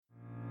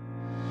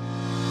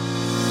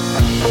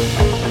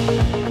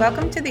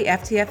Welcome to the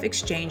FTF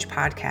Exchange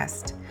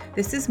podcast.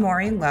 This is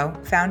Maureen Lowe,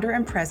 founder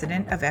and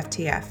president of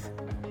FTF.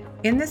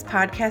 In this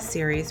podcast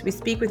series, we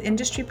speak with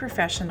industry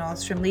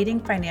professionals from leading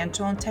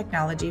financial and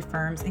technology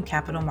firms and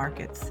capital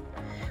markets.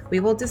 We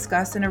will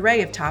discuss an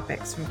array of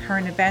topics from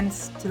current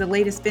events to the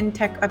latest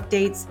fintech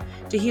updates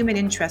to human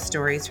interest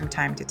stories from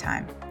time to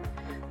time.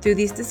 Through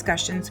these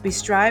discussions, we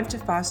strive to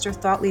foster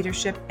thought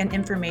leadership and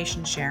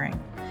information sharing,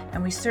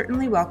 and we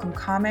certainly welcome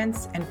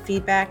comments and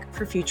feedback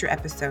for future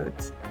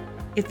episodes.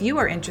 If you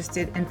are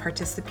interested in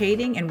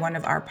participating in one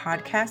of our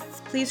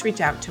podcasts, please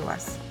reach out to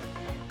us.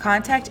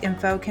 Contact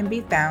info can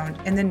be found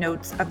in the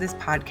notes of this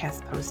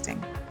podcast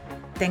posting.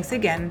 Thanks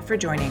again for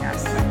joining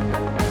us.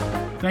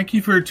 Thank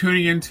you for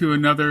tuning in to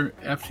another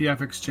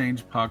FTF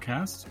Exchange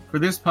podcast. For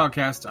this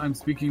podcast, I'm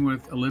speaking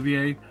with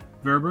Olivier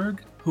Verburg,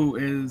 who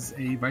is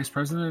a vice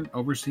president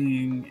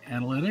overseeing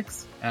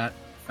analytics at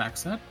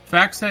FactSet.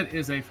 FactSet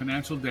is a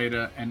financial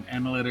data and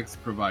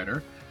analytics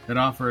provider that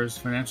offers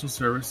financial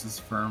services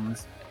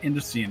firms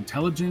industry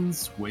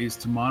intelligence, ways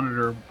to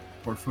monitor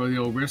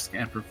portfolio risk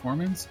and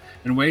performance,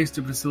 and ways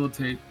to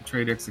facilitate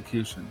trade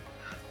execution.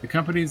 The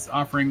company's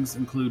offerings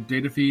include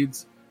data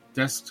feeds,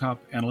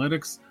 desktop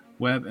analytics,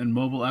 web and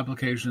mobile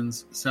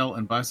applications, sell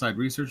and buy-side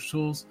research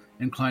tools,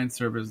 and client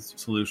service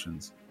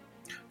solutions.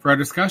 For our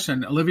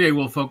discussion, Olivier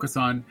will focus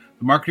on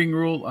the marketing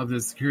rule of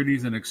the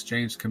Securities and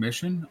Exchange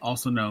Commission,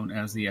 also known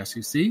as the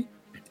SEC.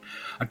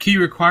 A key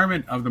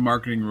requirement of the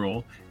marketing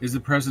rule is the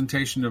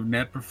presentation of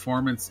net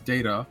performance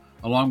data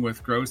along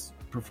with gross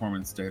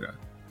performance data.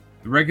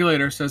 The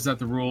regulator says that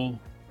the rule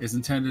is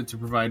intended to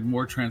provide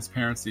more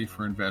transparency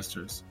for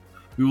investors.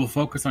 We will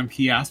focus on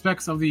key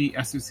aspects of the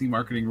SEC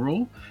marketing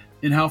rule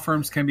and how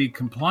firms can be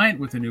compliant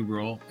with the new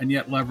rule and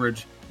yet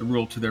leverage the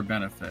rule to their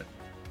benefit.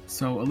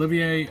 So,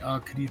 Olivier,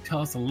 could you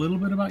tell us a little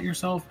bit about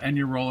yourself and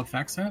your role at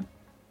FactSet?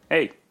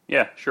 Hey,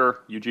 yeah,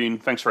 sure. Eugene,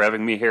 thanks for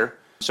having me here.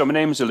 So my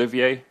name is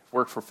Olivier. I've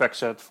worked for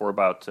FactSet for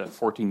about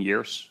 14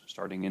 years,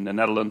 starting in the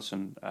Netherlands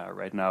and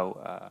right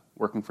now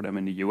working for them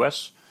in the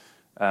US.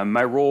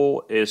 My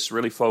role is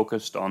really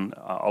focused on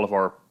all of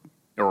our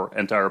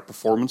entire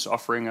performance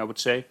offering, I would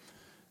say,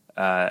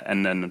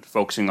 and then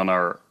focusing on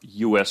our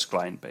US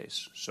client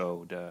base.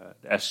 So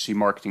the SEC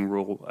marketing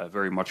rule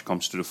very much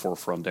comes to the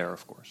forefront there,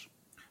 of course.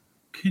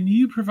 Can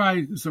you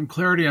provide some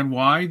clarity on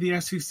why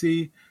the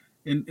SEC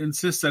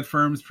insists that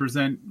firms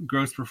present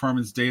gross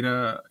performance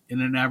data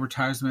in an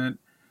advertisement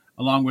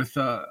along with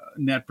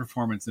net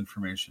performance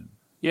information?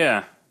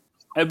 Yeah,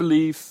 I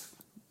believe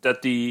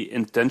that the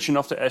intention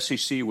of the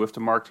SEC with the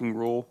marketing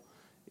rule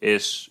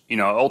is,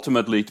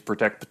 ultimately to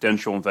protect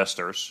potential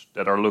investors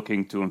that are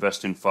looking to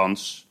invest in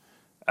funds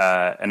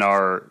and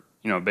are,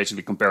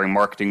 basically comparing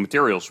marketing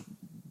materials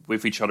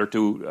with each other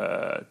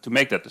to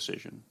make that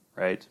decision,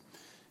 right?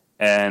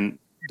 And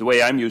the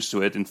way I'm used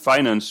to it, in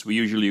finance, we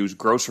usually use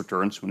gross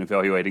returns when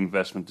evaluating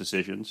investment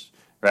decisions,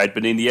 right?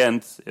 But in the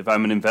end, if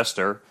I'm an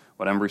investor,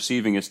 what I'm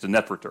receiving is the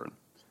net return.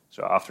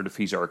 So after the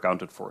fees are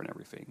accounted for and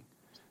everything.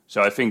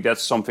 So I think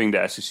that's something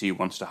the SEC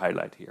wants to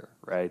highlight here,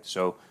 right?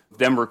 So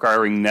them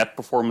requiring net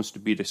performance to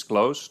be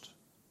disclosed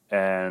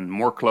and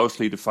more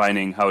closely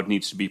defining how it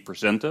needs to be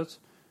presented,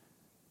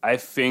 I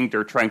think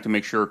they're trying to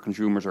make sure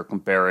consumers are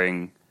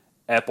comparing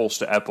apples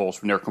to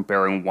apples when they're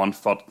comparing one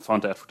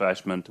fund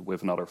advertisement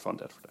with another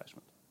fund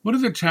advertisement. What are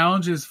the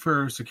challenges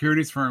for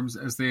securities firms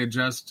as they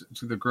adjust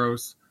to the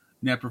gross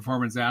net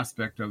performance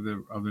aspect of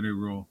the new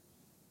rule?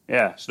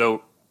 Yeah,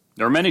 so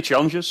there are many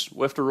challenges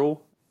with the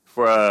rule.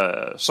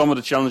 For some of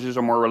the challenges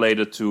are more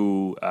related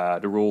to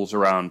the rules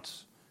around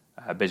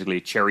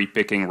basically cherry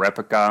picking rep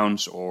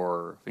accounts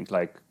or things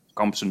like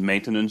comps and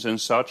maintenance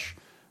and such.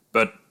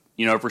 But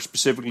if we're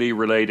specifically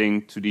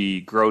relating to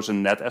the gross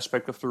and net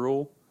aspect of the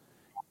rule,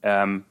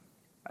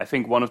 I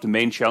think one of the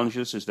main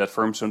challenges is that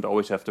firms don't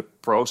always have the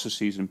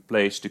processes in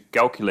place to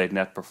calculate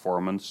net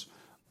performance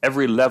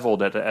every level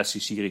that the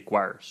SEC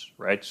requires,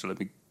 right? So let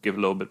me give a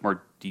little bit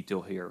more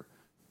detail here.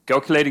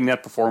 Calculating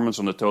net performance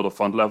on the total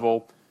fund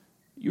level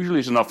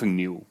usually is nothing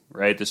new,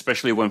 right?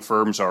 Especially when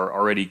firms are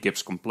already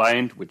GIPS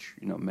compliant, which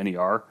many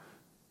are.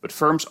 But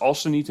firms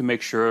also need to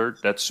make sure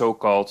that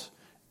so-called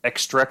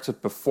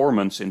extracted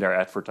performance in their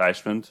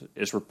advertisement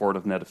is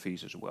reported net of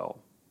fees as well.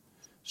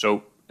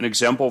 So an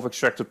example of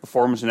extracted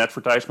performance in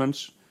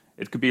advertisements,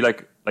 it could be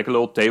like a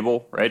little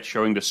table, right,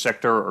 showing the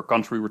sector or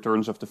country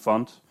returns of the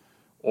fund,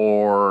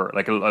 or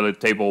like a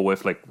table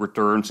with like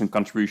returns and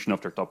contribution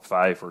of their top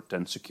 5 or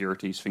 10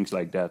 securities, things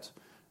like that.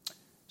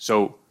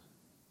 So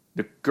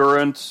the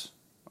current,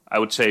 I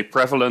would say,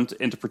 prevalent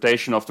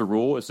interpretation of the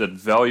rule is that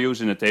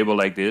values in a table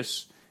like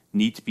this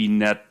need to be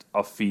net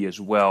of fee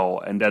as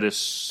well, and that is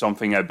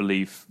something I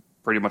believe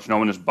pretty much no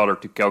one has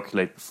bothered to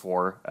calculate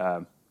before,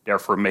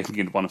 therefore making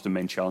it one of the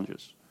main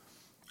challenges.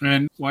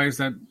 And why is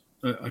that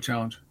a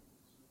challenge?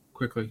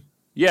 Quickly.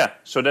 Yeah,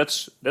 so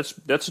that's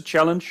a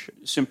challenge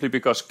simply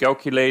because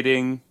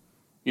calculating,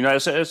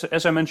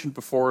 as I mentioned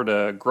before,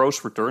 the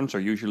gross returns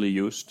are usually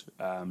used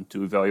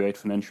to evaluate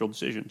financial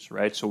decisions,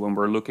 right? So when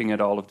we're looking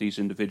at all of these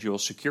individual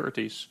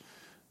securities,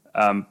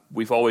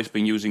 we've always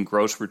been using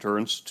gross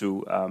returns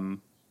to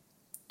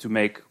to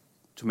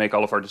make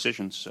all of our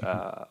decisions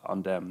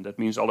on them. That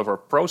means all of our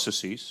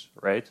processes,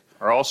 right,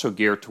 are also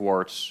geared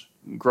towards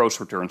gross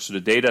returns. So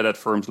the data that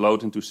firms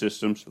load into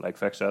systems like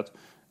FactSet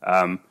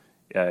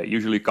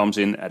usually comes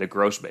in at a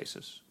gross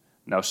basis.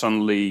 Now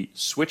suddenly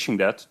switching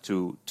that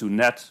to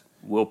net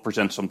will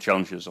present some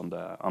challenges on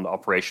the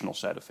operational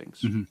side of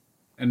things. Mm-hmm.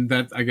 And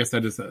that, I guess,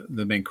 that is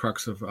the main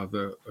crux of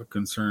the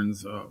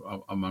concerns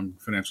among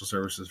financial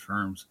services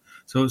firms.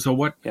 So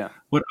what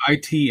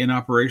IT and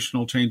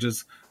operational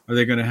changes are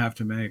they going to have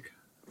to make?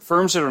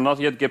 Firms that are not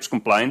yet GIPS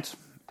compliant,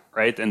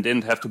 right, and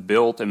didn't have to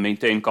build and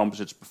maintain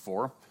composites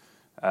before,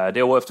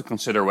 they will have to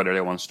consider whether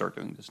they want to start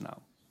doing this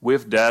now.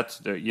 With that,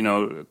 there,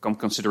 come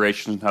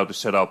considerations on how to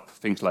set up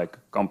things like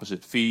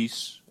composite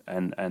fees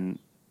and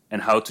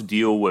how to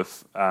deal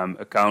with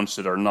accounts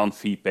that are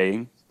non-fee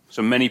paying.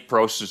 So many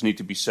processes need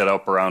to be set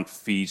up around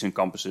fees and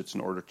composites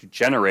in order to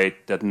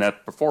generate that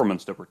net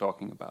performance that we're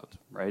talking about,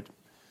 right?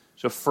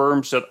 So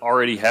firms that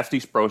already have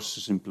these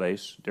processes in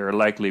place, they're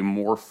likely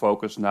more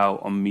focused now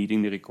on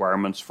meeting the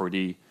requirements for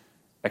the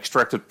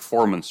extracted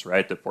performance,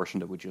 right? The portion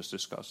that we just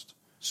discussed.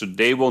 So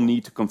they will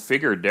need to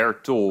configure their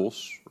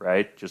tools,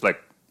 right? Just like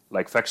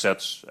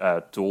FactSet's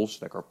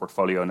tools, like our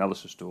portfolio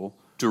analysis tool,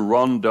 to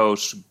run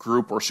those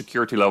group or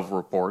security level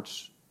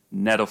reports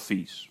net of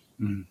fees.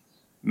 Mm.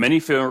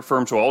 Many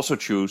firms will also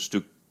choose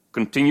to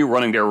continue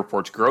running their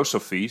reports gross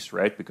of fees,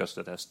 right, because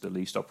that has the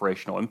least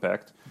operational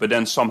impact, but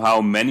then somehow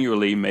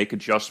manually make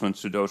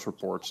adjustments to those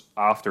reports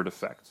after the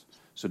fact.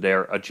 So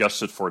they're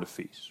adjusted for the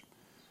fees.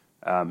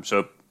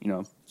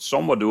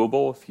 Somewhat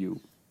doable if you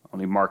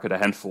only market a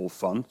handful of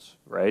funds,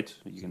 right?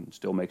 You can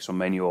still make some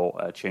manual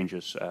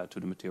changes to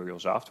the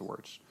materials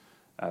afterwards.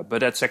 But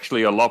that's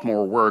actually a lot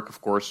more work,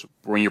 of course,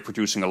 when you're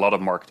producing a lot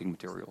of marketing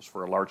materials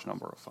for a large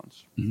number of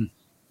funds. Mm-hmm.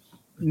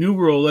 New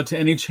rule led to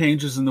any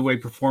changes in the way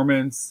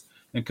performance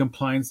and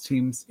compliance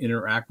teams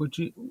interact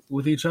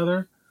with each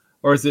other?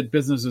 Or is it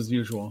business as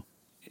usual?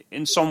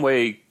 In some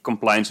way,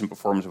 compliance and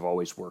performance have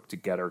always worked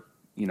together,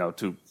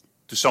 to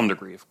some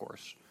degree, of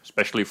course.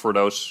 Especially for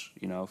those,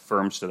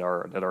 firms that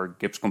are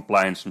GIPS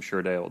compliant, I'm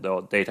sure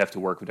they'd have to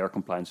work with their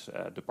compliance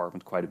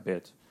department quite a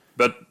bit.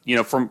 But,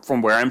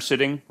 from where I'm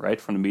sitting,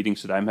 right, from the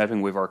meetings that I'm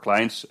having with our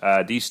clients,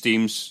 these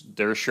teams,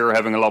 they're sure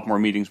having a lot more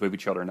meetings with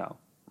each other now,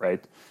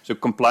 right? So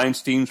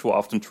compliance teams will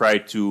often try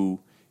to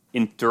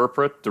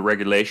interpret the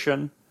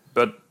regulation,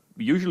 but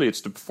usually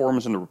it's the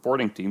performance and the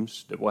reporting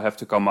teams that will have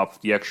to come up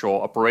with the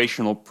actual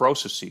operational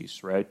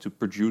processes, right, to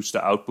produce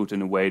the output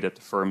in a way that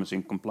the firm is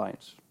in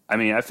compliance. I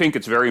mean, I think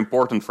it's very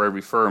important for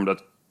every firm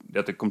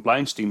that the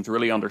compliance teams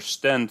really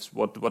understand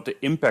what the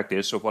impact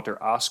is of what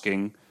they're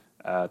asking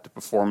the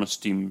performance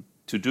team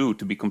to do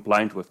to be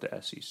compliant with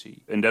the SEC.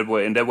 In that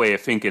way, I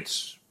think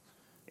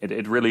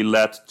it really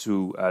led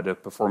to the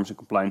performance and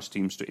compliance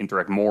teams to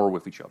interact more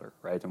with each other,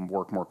 right, and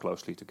work more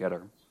closely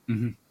together.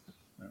 Mm-hmm.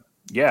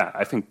 Yeah,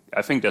 I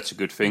think that's a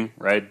good thing,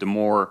 right? The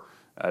more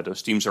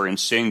those teams are in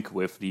sync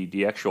with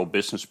the actual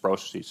business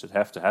processes that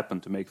have to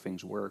happen to make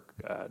things work,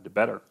 the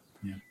better.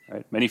 Yeah.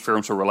 Right? Many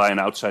firms will rely on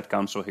outside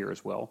counsel here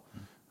as well,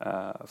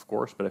 of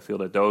course, but I feel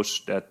that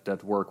those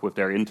that work with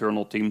their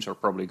internal teams are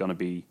probably going to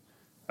be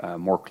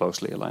more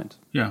closely aligned.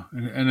 Yeah,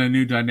 and a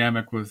new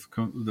dynamic with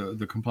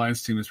the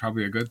compliance team is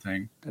probably a good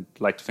thing. I'd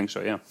like to think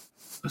so, yeah.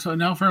 So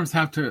now firms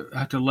have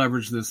to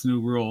leverage this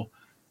new rule.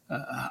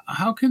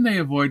 How can they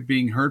avoid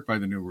being hurt by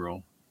the new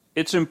rule?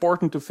 It's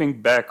important to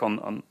think back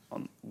on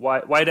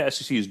why the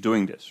SEC is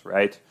doing this,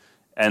 right?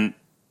 And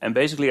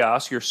basically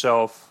ask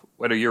yourself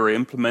whether you're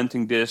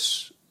implementing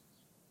this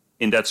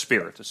in that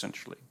spirit,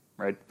 essentially,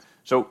 right?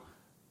 So,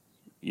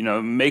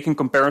 making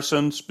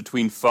comparisons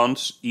between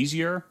funds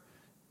easier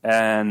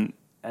and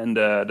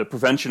the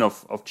prevention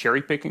of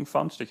cherry-picking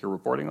funds that you're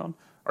reporting on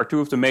are two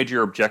of the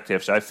major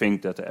objectives I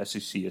think that the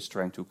SEC is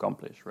trying to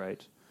accomplish,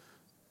 right?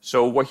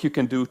 So what you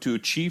can do to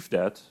achieve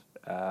that,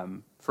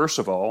 first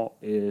of all,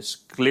 is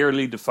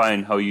clearly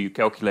define how you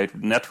calculate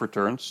net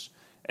returns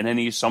and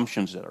any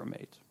assumptions that are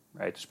made,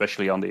 right?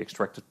 Especially on the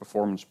extracted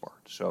performance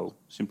part. So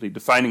simply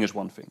defining is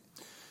one thing.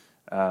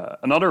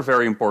 Another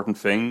very important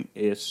thing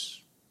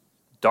is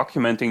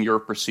documenting your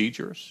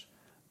procedures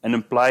and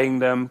applying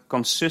them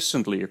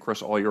consistently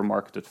across all your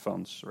marketed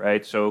funds,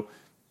 right? So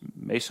it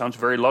may sound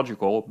very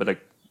logical, but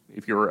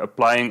if you're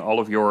applying all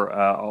of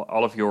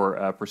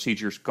your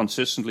procedures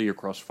consistently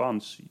across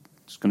funds,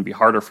 it's going to be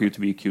harder for you to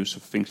be accused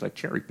of things like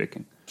cherry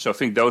picking. So I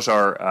think those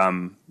are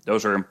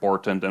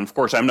important. And of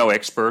course, I'm no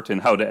expert in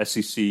how the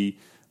SEC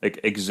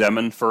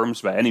examine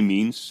firms by any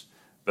means,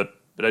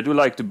 but I do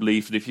like to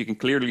believe that if you can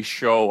clearly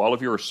show all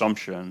of your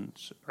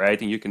assumptions, right,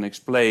 and you can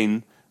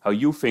explain how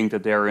you think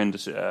that they're in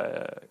this,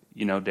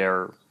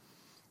 they're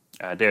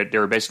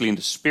basically in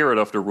the spirit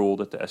of the rule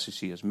that the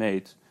SEC has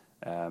made.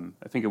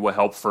 I think it will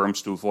help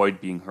firms to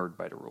avoid being hurt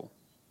by the rule.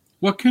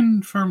 What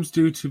can firms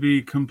do to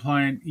be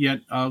compliant yet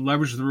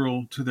leverage the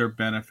rule to their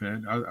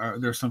benefit? Are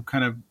there some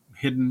kind of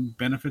hidden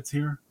benefits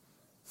here?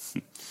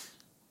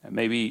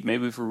 Maybe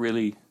if we're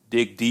really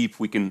dig deep,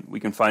 we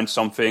can find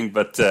something.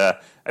 But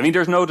I mean,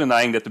 there's no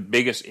denying that the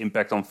biggest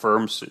impact on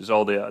firms is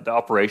all the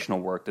operational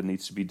work that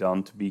needs to be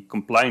done to be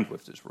compliant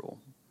with this rule,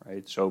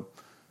 right? So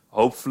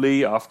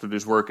hopefully, after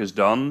this work is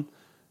done,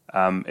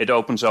 it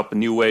opens up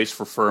new ways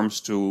for firms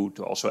to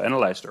also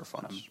analyze their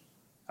funds.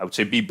 I would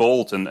say be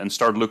bold and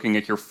start looking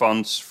at your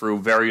funds through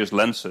various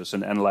lenses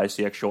and analyze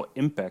the actual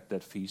impact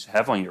that fees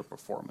have on your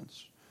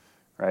performance,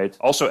 right?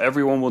 Also,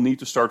 everyone will need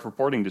to start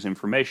reporting this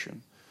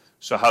information.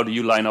 So how do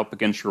you line up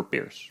against your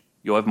peers?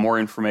 You'll have more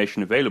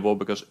information available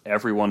because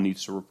everyone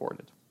needs to report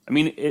it. I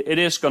mean, it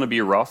is going to be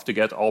rough to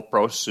get all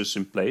processes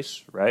in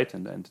place, right?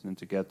 And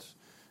to get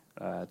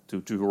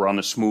to run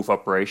a smooth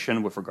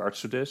operation with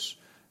regards to this.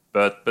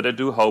 But I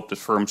do hope that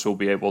firms will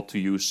be able to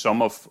use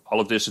some of all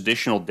of this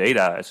additional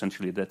data,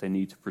 essentially, that they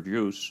need to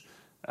produce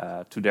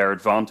to their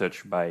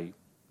advantage by,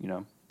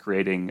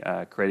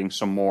 creating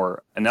some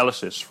more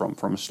analysis from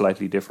a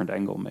slightly different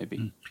angle,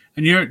 maybe.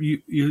 And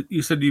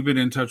you said you've been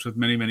in touch with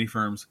many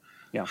firms.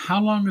 Yeah.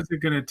 How long is it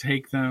going to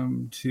take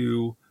them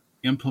to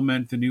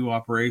implement the new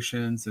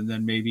operations and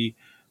then maybe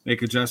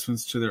make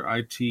adjustments to their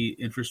IT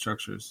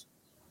infrastructures?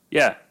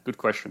 Yeah, good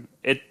question.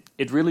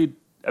 It really,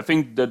 I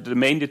think the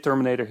main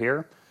determinator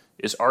here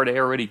is, are they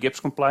already GIPS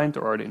compliant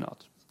or are they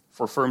not?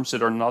 For firms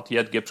that are not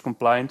yet GIPS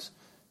compliant,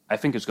 I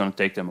think it's going to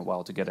take them a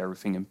while to get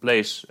everything in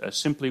place,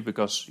 simply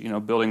because,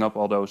 building up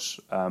all those,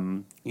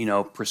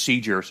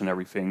 procedures and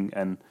everything,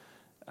 and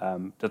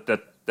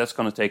that's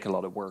going to take a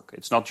lot of work.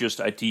 It's not just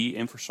IT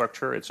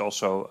infrastructure. It's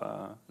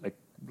also,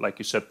 like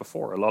you said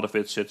before, a lot of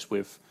it sits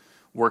with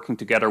working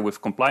together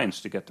with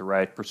compliance to get the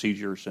right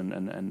procedures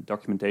and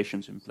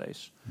documentations in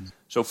place.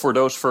 So for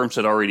those firms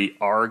that already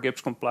are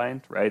GIPS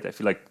compliant, right, I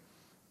feel like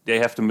they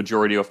have the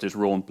majority of this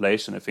rule in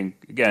place. And I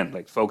think, again,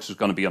 focus is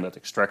going to be on that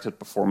extracted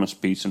performance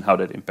piece and how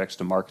that impacts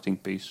the marketing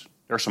piece.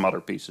 There are some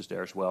other pieces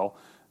there as well,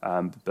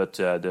 but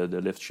the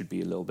lift should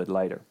be a little bit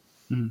lighter.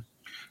 Mm-hmm.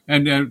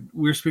 And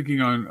we're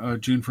speaking on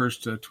June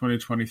 1st,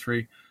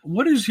 2023.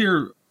 What is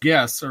your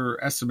guess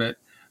or estimate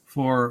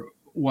for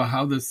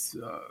how this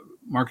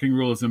marketing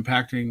rule is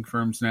impacting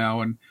firms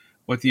now and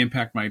what the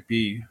impact might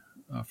be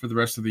for the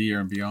rest of the year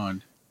and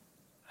beyond?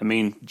 I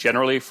mean,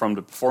 generally, from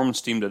the performance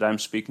team that I'm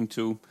speaking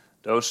to,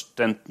 those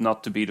tend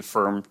not to be the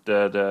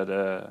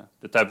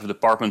type of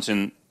departments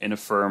in a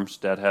firms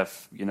that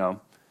have,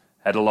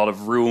 had a lot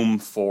of room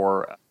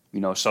for,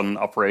 some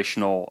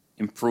operational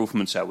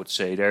improvements, I would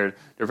say. They're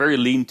very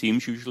lean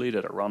teams usually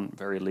that are run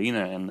very lean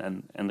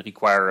and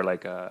require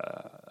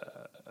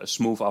a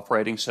smooth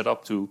operating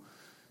setup to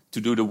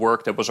do the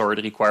work that was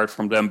already required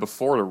from them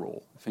before the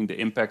rule. I think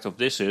the impact of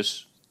this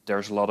is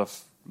there's a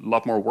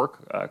lot more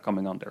work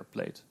coming on their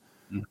plate,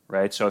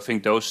 right? So I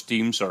think those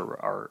teams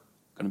are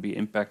going to be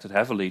impacted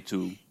heavily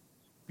to,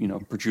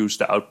 produce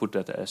the output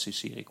that the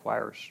SEC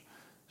requires.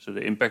 So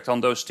the impact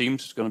on those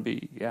teams is going to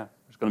be,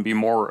 there's going to be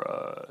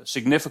more,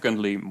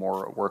 significantly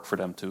more work for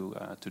them to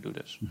do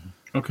this.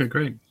 Okay,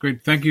 great.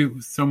 Thank you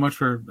so much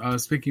for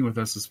speaking with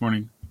us this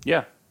morning.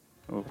 Yeah,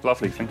 well,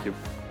 lovely. Thank you.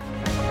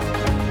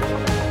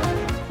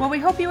 Well, we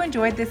hope you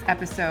enjoyed this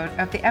episode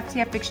of the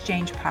FTF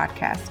Exchange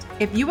podcast.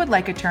 If you would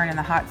like a turn in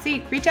the hot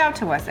seat, reach out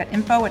to us at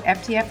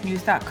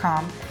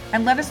info@ftfnews.com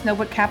and let us know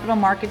what capital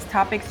markets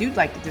topics you'd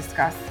like to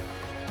discuss.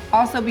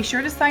 Also, be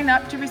sure to sign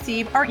up to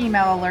receive our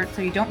email alerts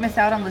so you don't miss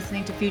out on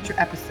listening to future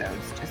episodes.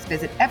 Just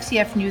visit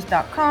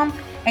ftfnews.com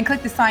and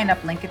click the sign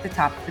up link at the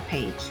top of the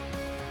page.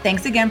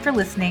 Thanks again for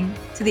listening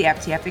to the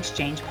FTF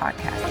Exchange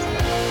podcast.